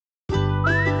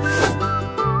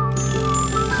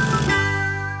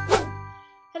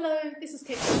Hello, this is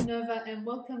Kate from Minerva and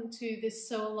welcome to this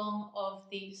sew along of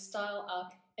the Style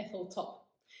Arc Ethel top.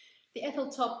 The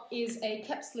Ethel top is a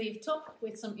cap sleeve top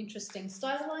with some interesting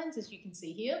style lines, as you can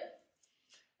see here,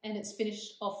 and it's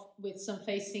finished off with some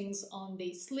facings on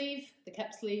the sleeve, the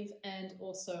cap sleeve, and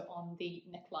also on the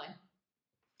neckline.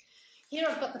 Here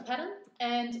I've got the pattern,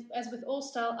 and as with all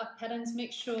Style Arc patterns,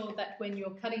 make sure that when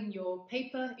you're cutting your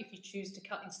paper, if you choose to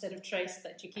cut instead of trace,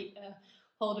 that you keep a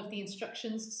hold of the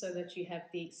instructions so that you have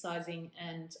the sizing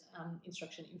and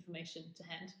instruction information to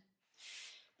hand.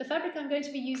 The fabric I'm going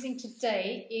to be using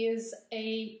today is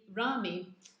a ramie.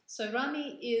 So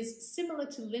ramie is similar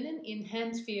to linen in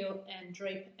hand feel and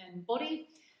drape and body,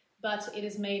 but it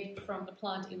is made from a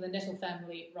plant in the nettle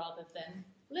family rather than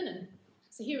linen.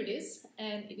 So here it is,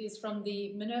 and it is from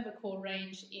the Minerva core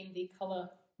range in the colour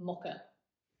mocha.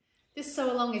 This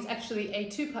sew along is actually a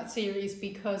two-part series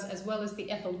because, as well as the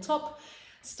Ethel top,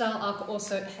 Style Arc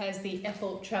also has the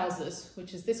Ethel trousers,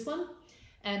 which is this one,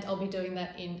 and I'll be doing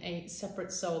that in a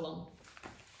separate sew along.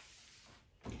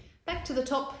 Back to the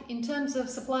top, in terms of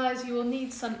supplies, you will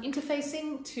need some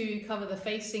interfacing to cover the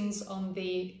facings on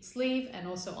the sleeve and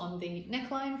also on the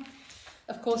neckline.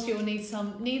 Of course, you will need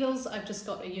some needles. I've just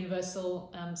got a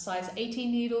universal size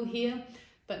 18 needle here,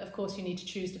 but of course you need to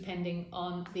choose depending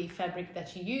on the fabric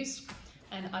that you use.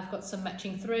 And I've got some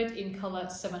matching thread in colour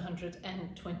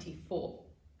 724.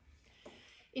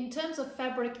 In terms of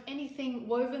fabric, anything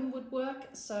woven would work.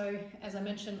 So as I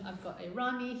mentioned, I've got a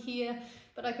ramie here,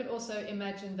 but I could also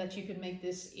imagine that you could make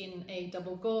this in a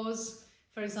double gauze,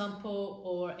 for example,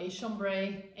 or a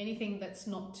chambray. Anything that's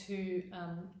not too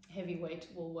heavyweight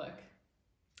will work.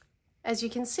 As you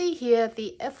can see here,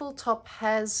 the Ethel top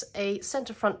has a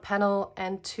center front panel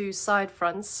and two side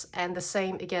fronts, and the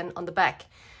same again on the back.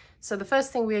 So the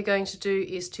first thing we are going to do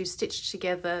is to stitch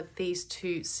together these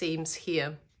two seams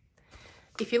here.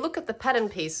 If you look at the pattern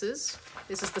pieces,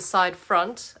 this is the side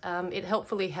front. It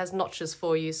helpfully has notches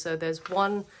for you. So there's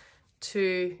 1,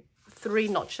 2, 3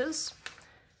 notches,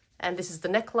 and this is the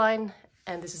neckline,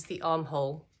 and this is the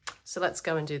armhole. So let's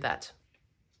go and do that.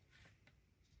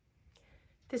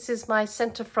 This is my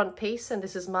center front piece and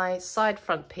this is my side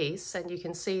front piece, and you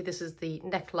can see this is the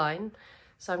neckline.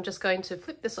 So I'm just going to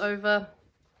flip this over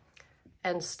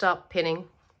and start pinning.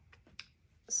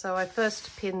 So I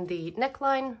first pin the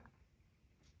neckline,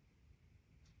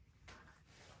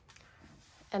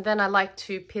 and then I like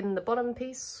to pin the bottom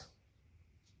piece.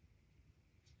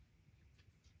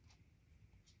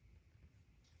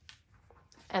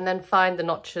 And then find the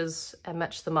notches and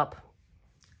match them up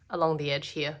along the edge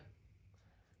here.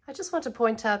 I just want to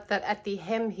point out that at the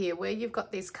hem here, where you've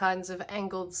got these kinds of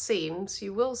angled seams,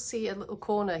 you will see a little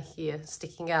corner here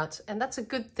sticking out, and that's a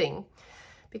good thing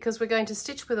because we're going to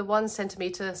stitch with a 1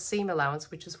 centimeter seam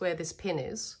allowance, which is where this pin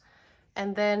is.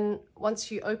 And then once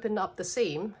you open up the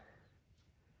seam,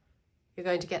 you're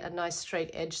going to get a nice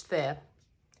straight edge there.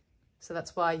 So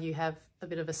that's why you have a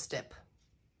bit of a step.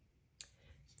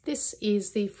 This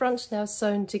is the front now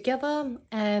sewn together,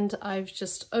 and I've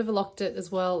just overlocked it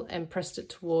as well and pressed it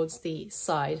towards the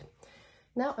side.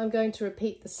 Now I'm going to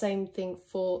repeat the same thing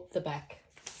for the back.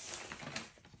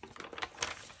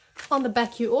 On the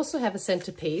back you also have a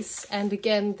center piece, and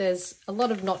again there's a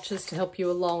lot of notches to help you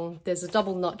along. There's a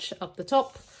double notch up the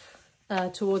top,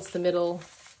 towards the middle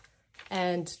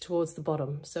and towards the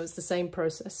bottom, so it's the same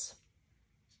process.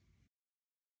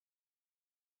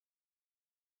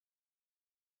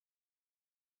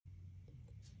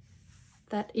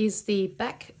 That is the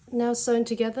back now sewn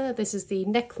together. This is the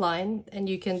neckline, and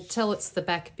you can tell it's the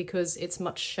back because it's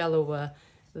much shallower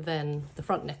than the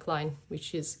front neckline,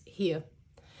 which is here.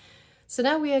 So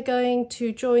now we are going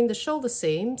to join the shoulder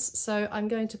seams. So I'm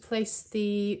going to place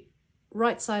the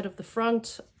right side of the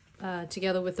front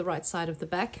together with the right side of the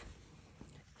back,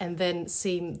 and then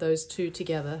seam those two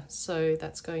together. So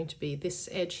that's going to be this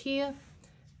edge here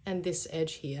and this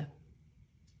edge here.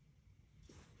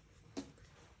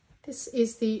 This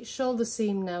is the shoulder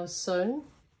seam now sewn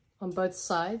on both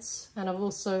sides, and I've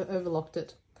also overlocked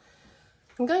it.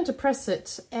 I'm going to press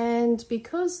it, and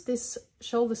because this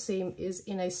shoulder seam is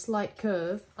in a slight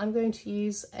curve, I'm going to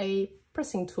use a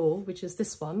pressing tool, which is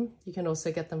this one. You can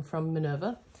also get them from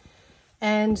Minerva,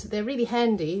 and they're really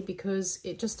handy because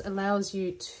it just allows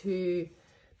you to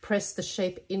press the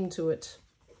shape into it.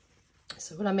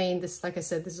 So what I mean, this, like I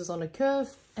said, this is on a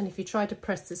curve, and if you try to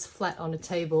press this flat on a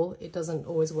table, it doesn't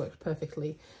always work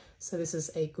perfectly. So this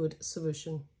is a good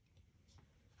solution.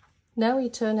 Now we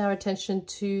turn our attention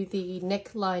to the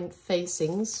neckline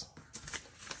facings.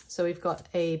 So we've got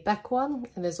a back one,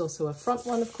 and there's also a front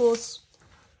one, of course,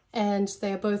 and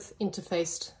they are both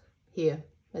interfaced here,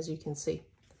 as you can see.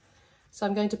 So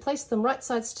I'm going to place them right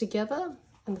sides together,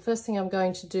 and the first thing I'm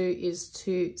going to do is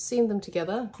to seam them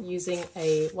together using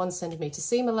a 1 centimeter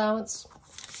seam allowance.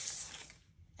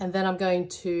 And then I'm going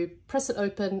to press it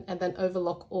open and then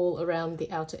overlock all around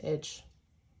the outer edge.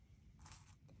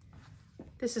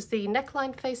 This is the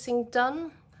neckline facing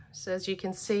done. So as you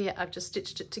can see, I've just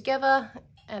stitched it together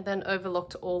and then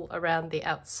overlocked all around the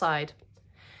outside.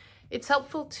 It's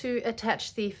helpful to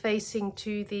attach the facing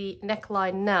to the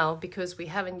neckline now because we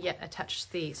haven't yet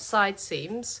attached the side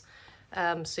seams,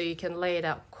 so you can lay it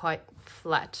out quite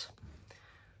flat.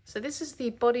 So this is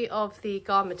the body of the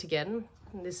garment again,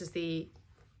 and this is the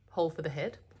hole for the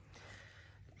head.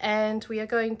 And we are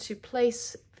going to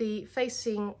place the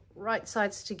facing right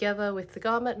sides together with the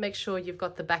garment. Make sure you've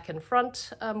got the back and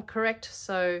front correct.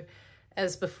 So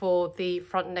as before, the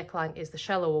front neckline is the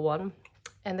shallower one.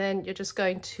 And then you're just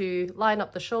going to line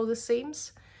up the shoulder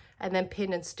seams and then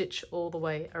pin and stitch all the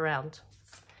way around.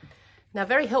 Now,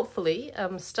 very helpfully,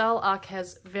 Style Arc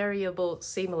has variable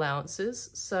seam allowances.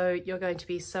 So you're going to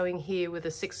be sewing here with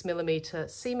a 6 millimeter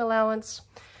seam allowance.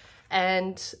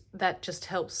 And that just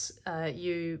helps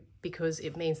you because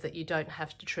it means that you don't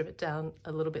have to trim it down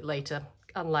a little bit later,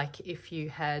 unlike if you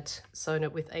had sewn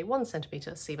it with a 1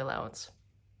 centimeter seam allowance.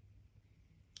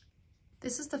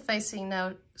 This is the facing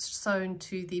now sewn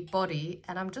to the body,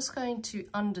 and I'm just going to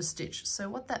understitch. So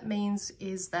what that means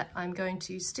is that I'm going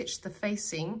to stitch the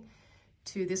facing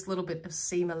to this little bit of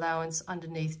seam allowance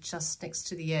underneath, just next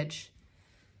to the edge,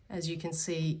 as you can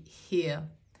see here.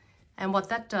 And what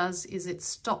that does is it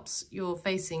stops your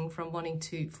facing from wanting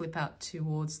to flip out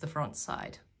towards the front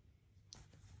side.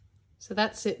 So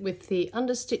that's it with the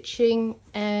understitching,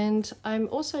 and I'm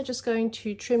also just going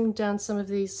to trim down some of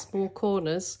these small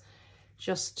corners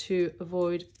just to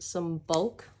avoid some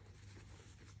bulk.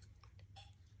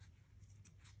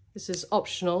 This is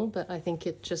optional, but I think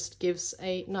it just gives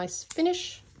a nice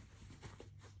finish.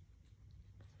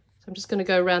 So I'm just going to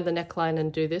go around the neckline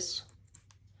and do this.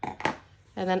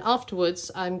 And then afterwards,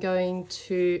 I'm going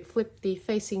to flip the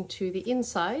facing to the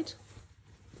inside.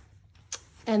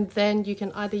 And then you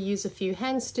can either use a few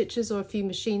hand stitches or a few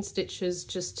machine stitches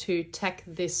just to tack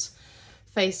this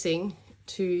facing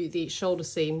to the shoulder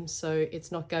seam so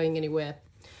it's not going anywhere.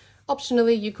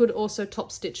 Optionally, you could also top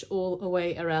stitch all the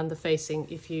way around the facing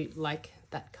if you like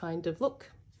that kind of look.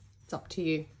 It's up to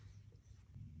you.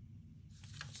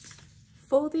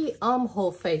 For the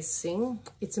armhole facing,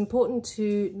 it's important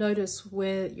to notice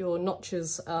where your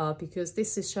notches are because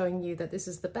this is showing you that this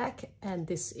is the back and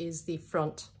this is the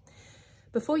front.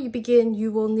 Before you begin,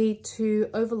 you will need to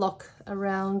overlock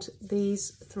around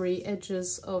these 3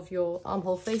 edges of your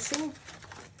armhole facing,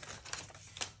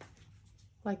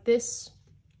 like this.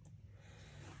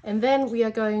 And then we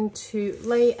are going to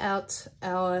lay out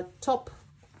our top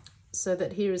so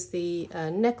that here is the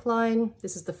neckline,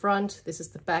 this is the front, this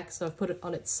is the back, so I've put it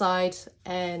on its side,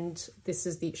 and this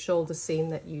is the shoulder seam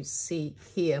that you see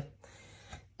here.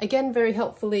 Again, very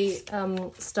helpfully,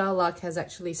 Style Arc has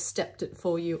actually stepped it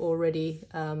for you already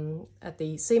at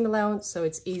the seam allowance, so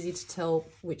it's easy to tell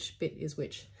which bit is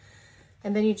which.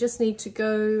 And then you just need to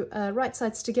go right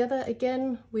sides together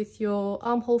again with your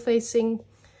armhole facing,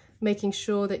 making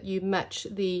sure that you match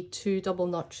the 2 double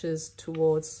notches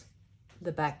towards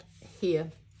the back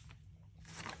here.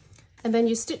 And then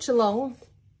you stitch along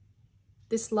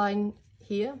this line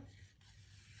here.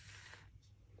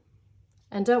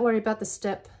 And don't worry about the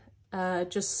step,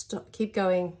 just keep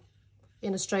going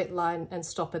in a straight line and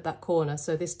stop at that corner.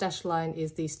 So this dashed line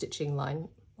is the stitching line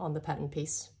on the pattern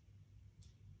piece.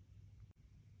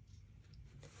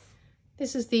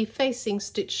 This is the facing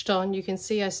stitched on. You can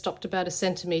see I stopped about 1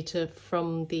 centimeter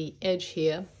from the edge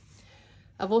here.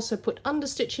 I've also put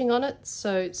understitching on it,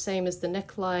 so same as the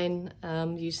neckline,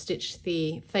 you stitch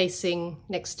the facing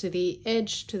next to the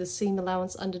edge to the seam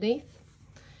allowance underneath.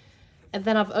 And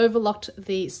then I've overlocked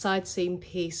the side seam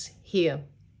piece here.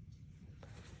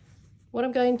 What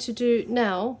I'm going to do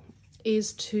now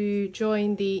is to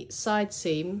join the side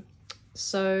seam.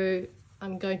 So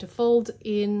I'm going to fold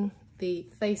in the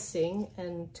facing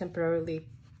and temporarily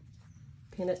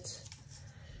pin it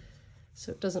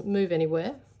so it doesn't move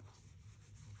anywhere.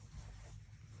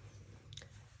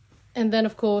 And then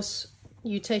of course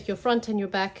you take your front and your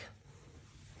back,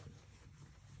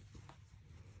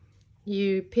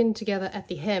 you pin together at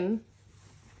the hem.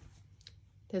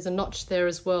 There's a notch there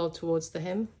as well towards the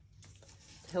hem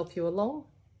to help you along.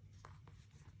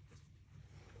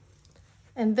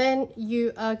 And then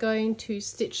you are going to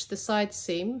stitch the side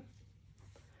seam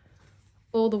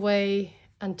all the way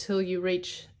until you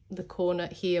reach the corner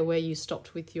here where you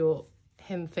stopped with your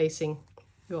hem facing,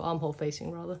 your armhole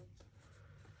facing rather.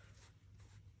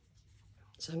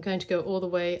 So I'm going to go all the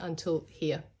way until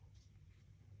here.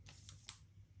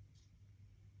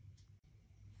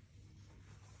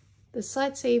 The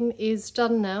side seam is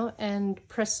done now and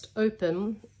pressed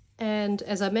open, and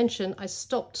as I mentioned, I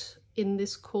stopped in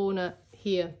this corner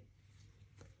here.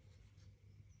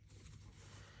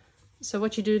 So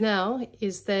what you do now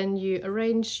is then you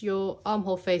arrange your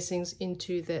armhole facings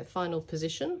into their final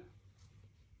position,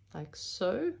 like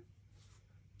so.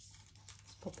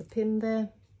 Let's pop the pin there.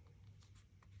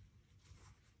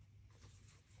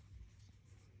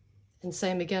 And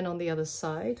same again on the other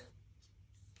side.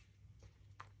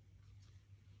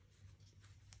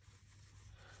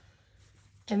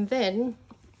 And then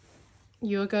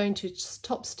you're going to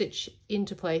top stitch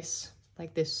into place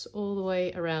like this all the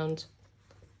way around.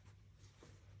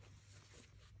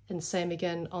 And same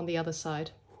again on the other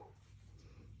side.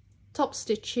 Top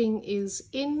stitching is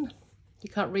in. You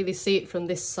can't really see it from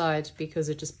this side because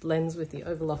it just blends with the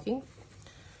overlocking.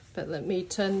 But let me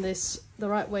turn this the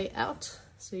right way out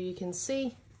so you can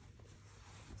see.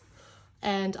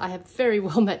 And I have very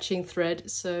well matching thread,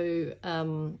 so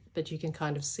but you can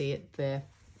kind of see it there.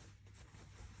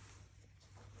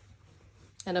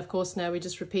 And of course now we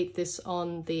just repeat this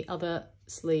on the other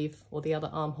sleeve or the other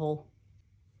armhole.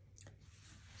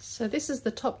 So this is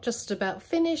the top just about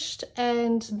finished,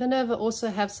 and Minerva also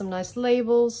have some nice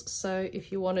labels, so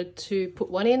if you wanted to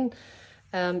put one in,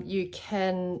 you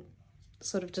can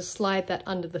sort of just slide that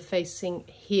under the facing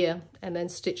here and then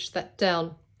stitch that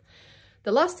down.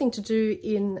 The last thing to do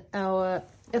in our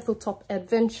Ethel top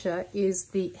adventure is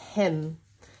the hem.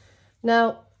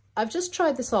 Now I've just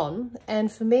tried this on,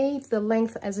 and for me the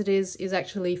length as it is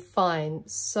actually fine,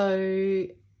 so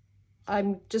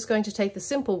I'm just going to take the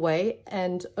simple way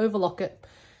and overlock it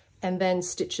and then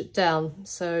stitch it down.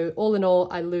 So all in all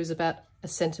I lose about 1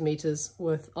 centimeter's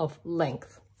worth of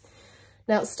length.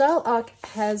 Now Style Arc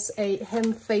has a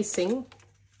hem facing,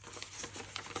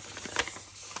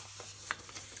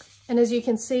 and as you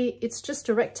can see it's just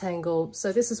a rectangle,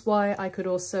 so this is why I could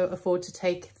also afford to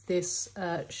take this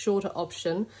shorter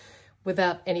option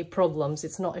without any problems.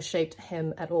 It's not a shaped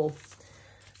hem at all.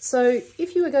 So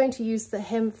if you were going to use the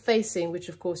hem facing, which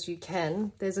of course you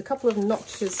can, there's a couple of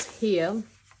notches here,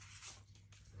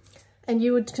 and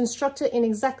you would construct it in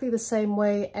exactly the same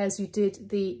way as you did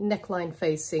the neckline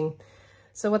facing.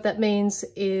 So what that means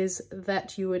is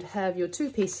that you would have your two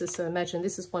pieces. So imagine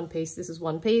this is one piece, this is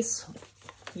one piece.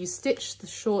 You stitch the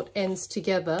short ends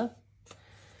together,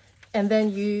 and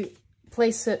then you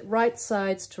place it right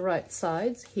sides to right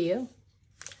sides here,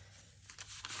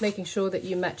 making sure that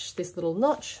you match this little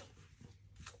notch.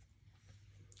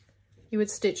 You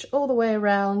would stitch all the way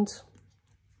around,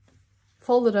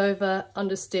 fold it over,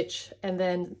 understitch, and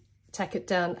then tack it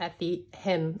down at the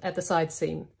hem, at the side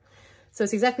seam. So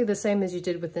it's exactly the same as you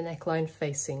did with the neckline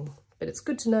facing, but it's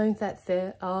good to know that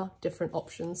there are different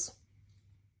options.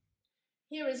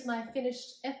 Here is my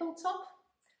finished Ethel top,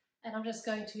 and I'm just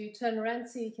going to turn around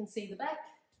so you can see the back.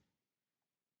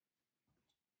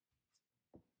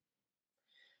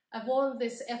 I've worn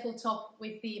this Ethel top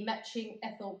with the matching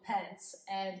Ethel pants,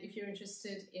 and if you're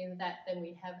interested in that, then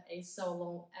we have a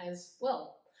sew-along as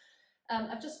well.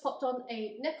 I've just popped on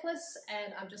a necklace,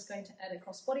 and I'm just going to add a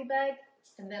crossbody bag,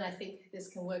 and then I think this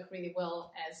can work really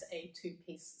well as a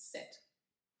two-piece set.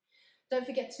 Don't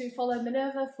forget to follow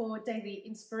Minerva for daily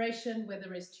inspiration,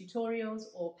 whether it's tutorials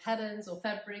or patterns or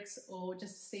fabrics, or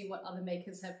just to see what other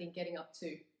makers have been getting up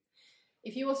to.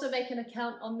 If you also make an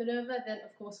account on Minerva, then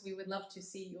of course we would love to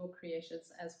see your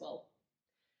creations as well.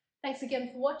 Thanks again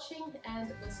for watching,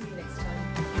 and we'll see you next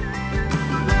time.